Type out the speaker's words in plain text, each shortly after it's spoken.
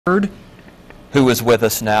who is with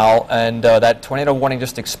us now, and that tornado warning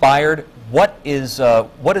just expired. What is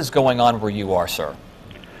going on where you are, sir?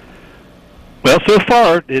 Well, so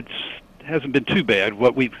far it hasn't been too bad.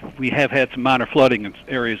 What we have had some minor flooding in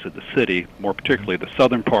areas of the city, more particularly the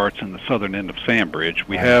southern parts and the southern end of Sandbridge.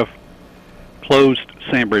 We have closed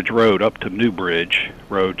Sandbridge Road up to Newbridge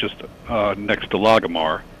Road, just next to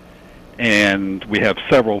Lagomar, and we have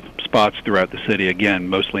several spots throughout the city, again,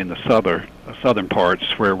 mostly in the southern parts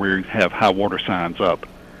where we have high water signs up.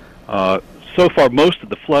 So far, most of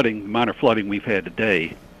the flooding, minor flooding we've had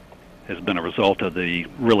today has been a result of the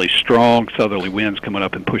really strong southerly winds coming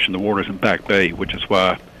up and pushing the waters in Back Bay, which is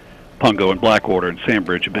why Pungo and Blackwater and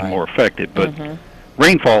Sandbridge have been more affected. But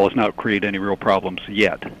rainfall has not created any real problems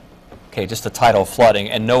yet. Okay, just the tidal flooding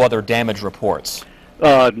and no other damage reports.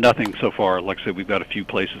 Nothing so far. Like I said, we've got a few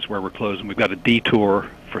places where we're closing. We've got a detour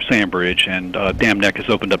for Sandbridge, and Dam Neck has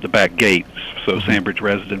opened up the back gates so Sandbridge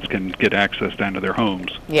residents can get access down to their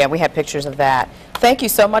homes. Yeah, we have pictures of that. Thank you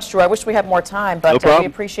so much, Drew. I wish we had more time, but we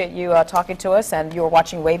appreciate you talking to us, and you're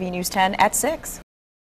watching Wavy News 10 at 6.